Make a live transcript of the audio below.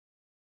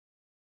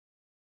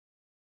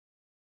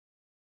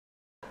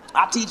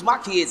I teach my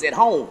kids at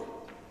home.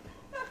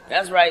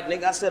 That's right,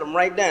 nigga, I set them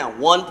right down.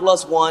 1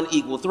 + 1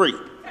 = 3.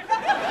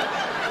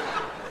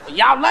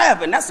 Y'all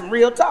laughing, that's some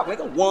real talk,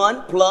 nigga.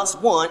 1 +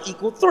 1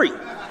 = 3.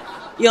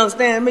 You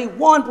understand me?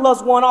 1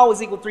 + 1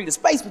 always equals 3. The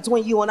space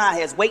between you and I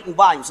has weight and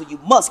volume, so you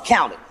must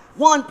count it.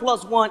 1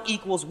 + 1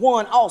 =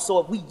 1 also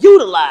if we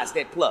utilize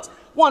that plus.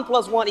 1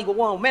 + 1 =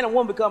 1. Man and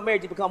woman become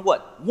married, you become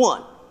what?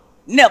 1.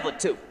 Never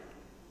 2.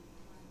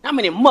 How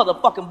many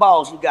motherfucking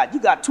balls you got? You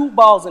got 2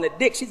 balls in a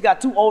dick, she's got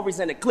 2 ovaries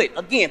in a clit.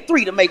 Again,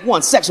 3 to make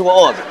 1 sexual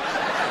organ.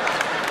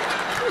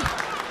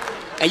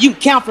 And you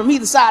can count from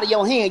either side of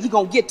your hand, you're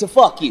gonna get to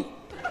fuck you.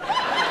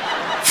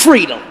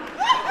 Freedom.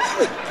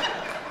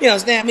 You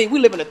understand me? We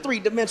live in a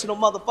 3-dimensional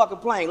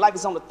motherfucking plane. Life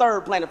is on the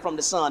 3rd planet from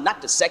the sun,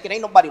 not the 2nd.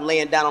 Ain't nobody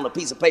laying down on a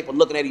piece of paper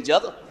looking at each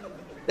other.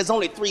 There's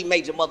only 3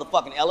 major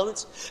motherfucking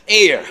elements.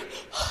 Air,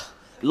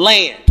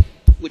 land,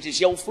 which is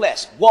your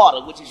flesh, water,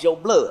 which is your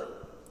blood.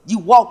 You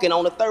walking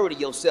on a 3rd of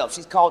yourself.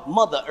 She's called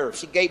Mother Earth.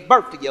 She gave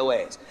birth to your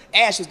ass.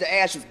 Ashes to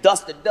ashes,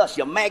 dust to dust.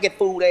 Your maggot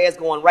food ass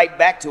going right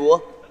back to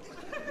her.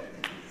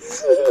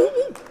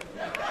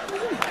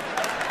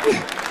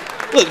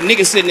 Look,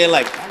 nigga sitting there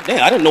like,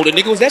 damn, I didn't know the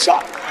nigga was that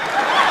sharp.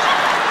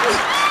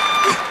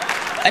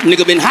 That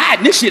nigga been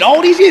hiding this shit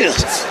all these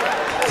years.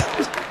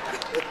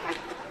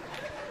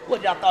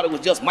 What, y'all thought it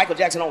was just Michael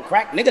Jackson on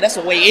crack? Nigga, that's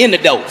the way in the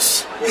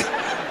dose.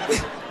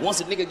 Once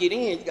a nigga get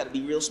in, you gotta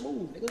be real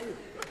smooth, nigga.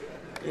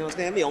 You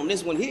understand me? On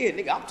this one here,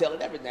 nigga, I'm telling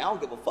everything. I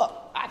don't give a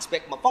fuck. I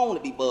expect my phone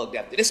to be bugged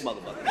after this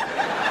motherfucker.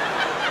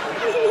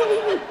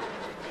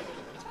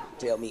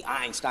 Tell me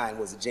Einstein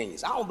was a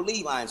genius. I don't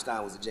believe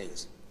Einstein was a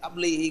genius. I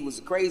believe he was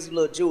a crazy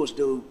little Jewish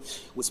dude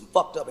with some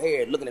fucked up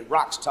hair looking at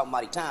rocks talking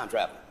about he time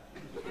traveling.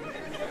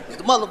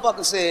 The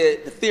motherfucker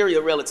said the theory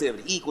of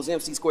relativity equals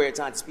mc²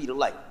 times the speed of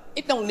light.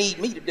 It don't need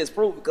me to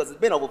disprove because it's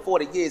been over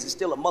 40 years, it's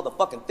still a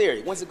motherfucking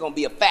theory. When's it gonna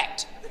be a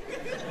fact?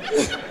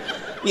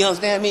 You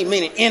understand me?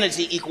 Meaning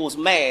energy equals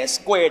mass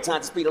squared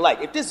times the speed of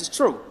light. If this is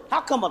true,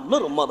 how come a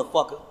little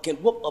motherfucker can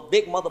whoop a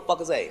big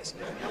motherfucker's ass?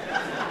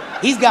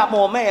 He's got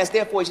more mass,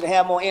 therefore he should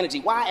have more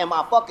energy. Why am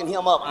I fucking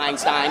him up,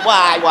 Einstein?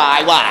 Why?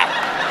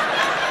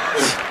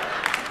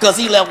 Because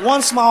he left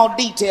one small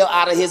detail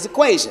out of his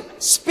equation.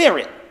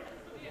 Spirit.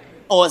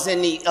 Or as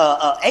in the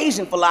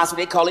Asian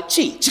philosophy, they call it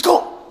chi.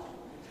 Chico.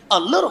 A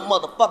little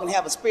motherfucker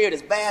have a spirit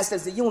as vast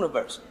as the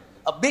universe.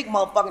 A big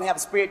motherfucker have a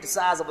spirit the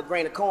size of a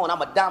grain of corn.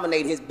 I'ma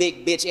dominate his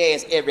big bitch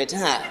ass every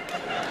time.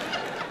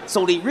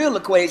 So the real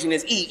equation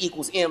is E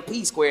equals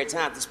mp²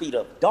 times the speed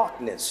of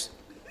darkness.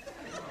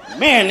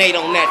 Marinate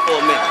on that for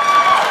a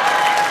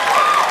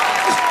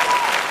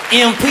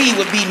minute. MP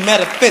would be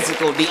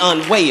metaphysical, the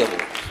unweighable.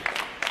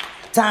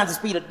 Times the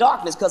speed of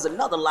darkness, because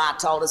another lie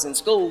taught us in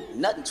school,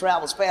 nothing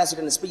travels faster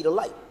than the speed of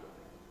light.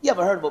 You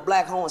ever heard of a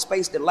black hole in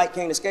space that light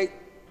can't escape?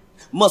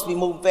 Must be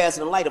moving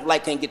faster than light if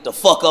light can't get the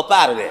fuck up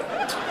out of there.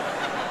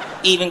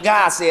 Even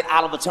God said,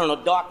 out of eternal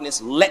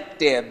darkness, let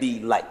there be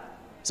light.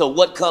 So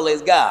what color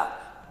is God?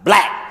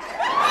 Black.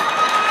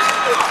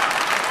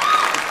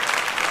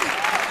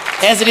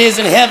 As it is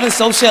in heaven,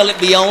 so shall it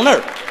be on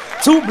earth.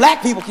 2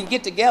 black people can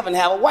get together and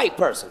have a white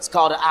person. It's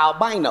called an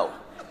albino.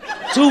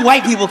 2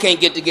 white people can't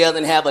get together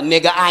and have a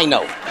nigga I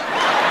know.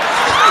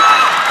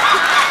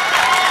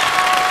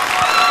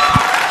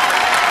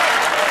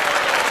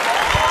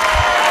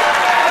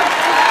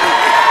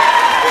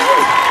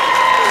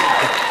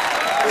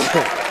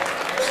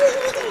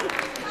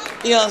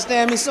 You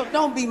understand me? So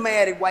don't be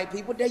mad at white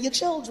people, they're your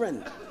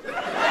children. You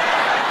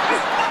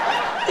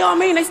know what I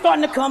mean? They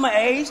starting to come of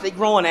age, they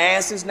growing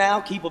asses now,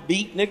 keep a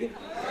beat, nigga. You know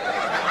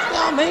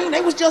what I mean? They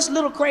was just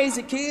little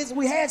crazy kids.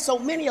 We had so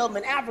many of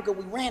them in Africa,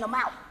 we ran them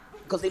out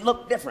because they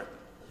looked different.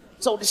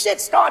 So the shit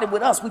started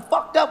with us. We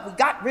fucked up, we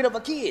got rid of our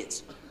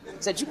kids.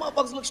 Said, you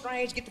motherfuckers look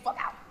strange, get the fuck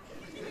out.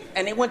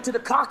 And they went to the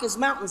Caucasus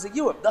Mountains of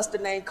Europe, thus the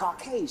name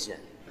Caucasian.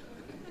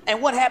 And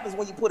what happens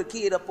when you put a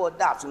kid up for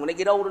adoption? When they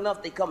get old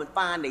enough, they come and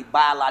find their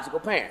biological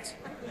parents.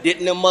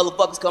 Didn't them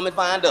motherfuckers come and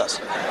find us?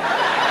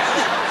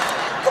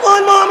 Come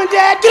on, Mom and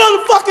Dad, get on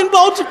the fucking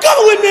boat, you're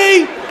coming with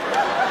me!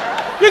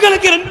 You're gonna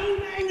get a new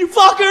name, you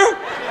fucker!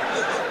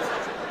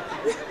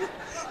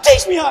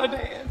 Teach me how to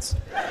dance.